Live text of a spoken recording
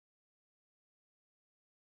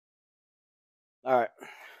All right.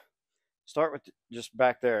 Start with just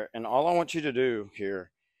back there. And all I want you to do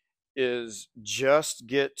here is just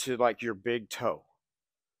get to like your big toe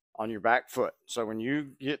on your back foot. So when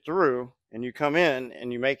you get through and you come in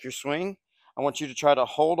and you make your swing, I want you to try to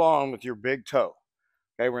hold on with your big toe.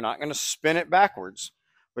 Okay, we're not going to spin it backwards,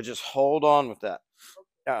 but just hold on with that.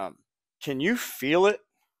 Um, can you feel it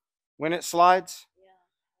when it slides?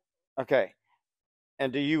 Okay.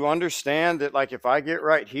 And do you understand that, like, if I get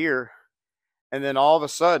right here and then all of a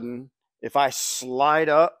sudden, if I slide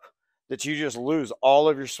up, that you just lose all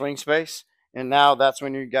of your swing space? And now that's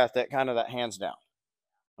when you got that kind of that hands down.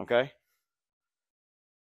 Okay.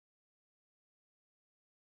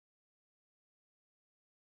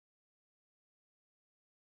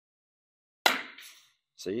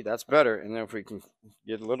 See, that's better. And then if we can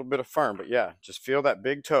get a little bit of firm, but yeah, just feel that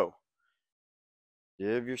big toe.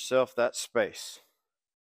 Give yourself that space.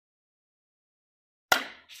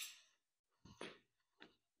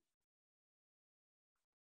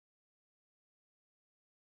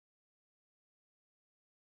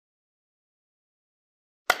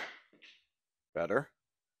 Better.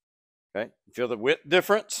 Okay. Feel the width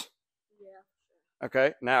difference?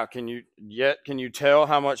 Okay. Now, can you tell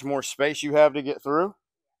how much more space you have to get through?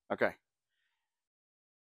 Okay.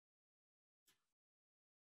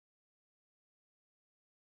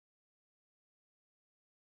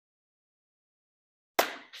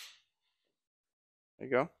 There you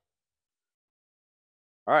go.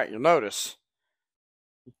 All right. You'll notice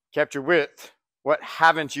kept your width. What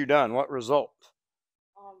haven't you done? What result?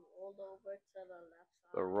 Rolled over to the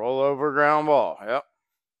left The side. rollover ground ball. Yep.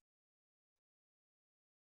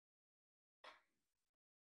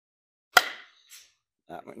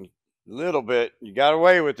 That one, a little bit. You got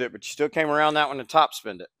away with it, but you still came around that one to top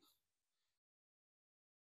spin it.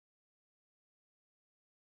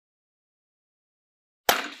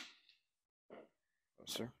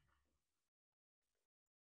 Sir.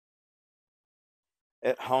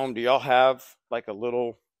 At home, do y'all have like a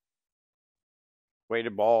little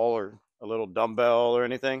weighted ball or a little dumbbell or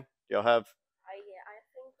anything? Do y'all have? I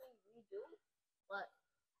think we do, but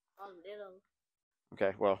little.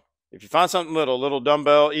 Okay, well, if you find something little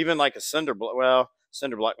dumbbell, even like a cinder block, well,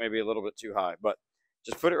 cinder block may be a little bit too high, but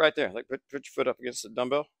just put it right there. Like put your foot up against the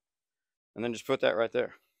dumbbell, and then just put that right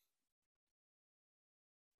there.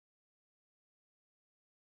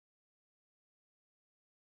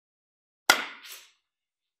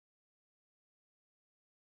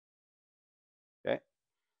 Okay,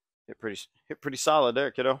 hit pretty solid there,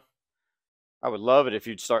 kiddo. I would love it if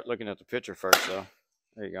you'd start looking at the picture first, though.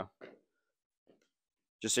 There you go.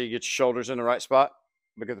 Just so you get your shoulders in the right spot.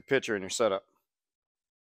 Look at the picture and your setup.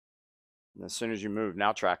 And as soon as you move,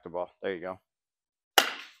 now track the ball. There you go. Go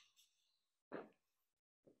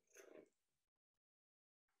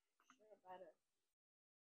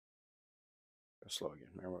slow again.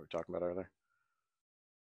 Remember what we were talking about earlier?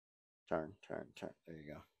 Turn. There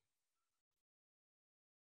you go.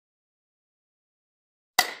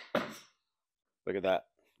 Look at that.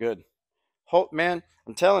 Good. Hold, man,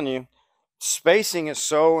 I'm telling you, spacing is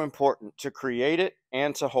so important to create it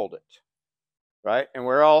and to hold it. Right? And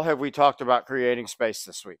where all have we talked about creating space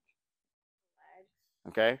this week?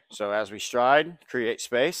 Okay. So as we stride, create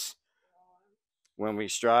space. When we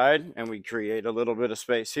stride and we create a little bit of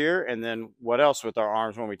space here, and then what else with our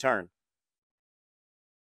arms when we turn?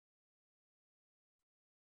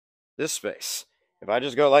 This space. If I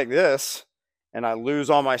just go like this and I lose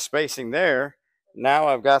all my spacing there, now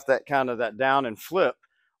I've got that kind of that down and flip.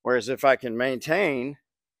 Whereas if I can maintain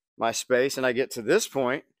my space and I get to this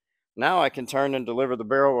point, now I can turn and deliver the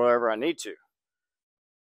barrel wherever I need to.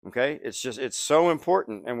 Okay. It's so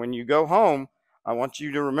important. And when you go home, I want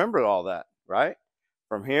you to remember all that, right?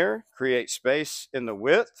 From here, create space in the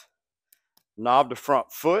width, knob to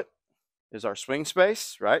front foot is our swing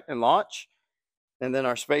space, right? And launch. And then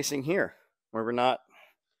our spacing here, where we're not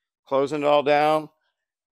closing it all down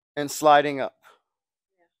and sliding up.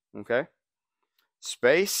 Okay?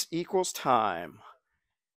 Space equals time.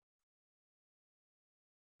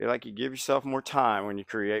 Feel like you give yourself more time when you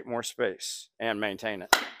create more space and maintain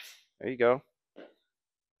it. There you go.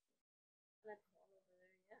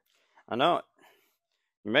 I know it.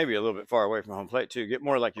 You may be a little bit far away from home plate too. Get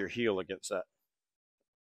more like your heel against that.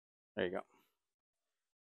 There you go.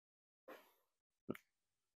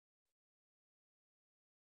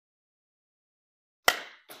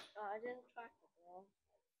 I didn't track the ball.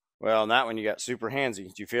 Well, on that one you got super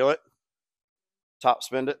handsy. Do you feel it? Top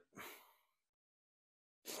spin it.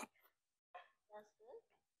 That's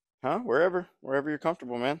good. Huh? Wherever you're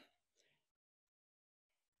comfortable, man.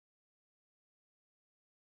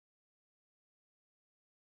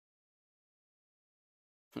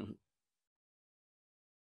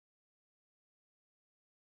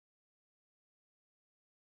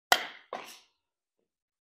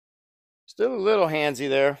 Still a little handsy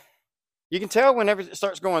there. You can tell whenever it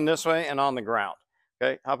starts going this way and on the ground.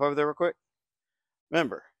 Okay, hop over there real quick.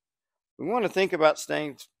 Remember, we want to think about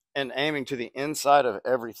staying and aiming to the inside of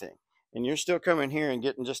everything. And you're still coming here and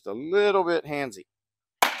getting just a little bit handsy.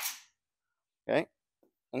 Okay,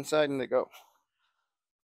 inside and they go.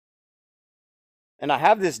 And I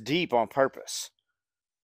have this deep on purpose.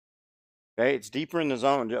 Okay, it's deeper in the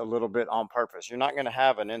zone a little bit on purpose. You're not going to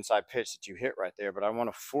have an inside pitch that you hit right there, but I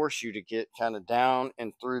want to force you to get kind of down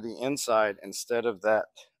and through the inside instead of that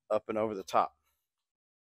up and over the top.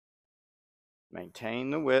 Maintain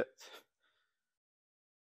the width.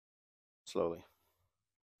 Slowly.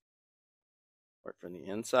 Work from the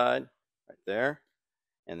inside, right there,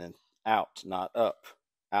 and then out, not up.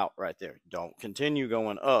 Out right there. Don't continue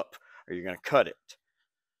going up or you're going to cut it.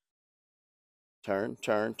 Turn,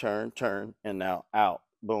 turn, turn, turn, and now out.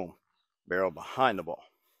 Boom. Barrel behind the ball.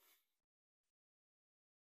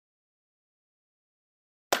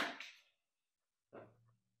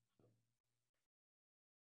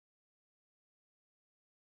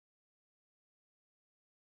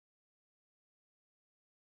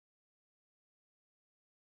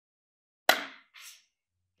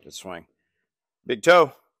 Good swing. Big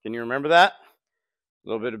toe. Can you remember that? A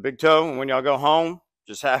little bit of big toe. And when y'all go home,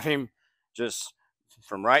 just have him just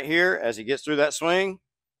from right here as he gets through that swing,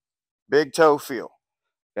 big toe feel.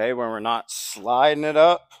 Okay, when we're not sliding it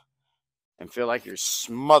up and feel like you're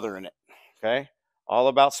smothering it. Okay, all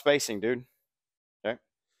about spacing, dude. Okay,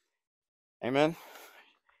 amen.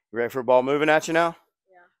 You ready for a ball moving at you now?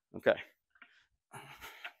 Yeah. Okay.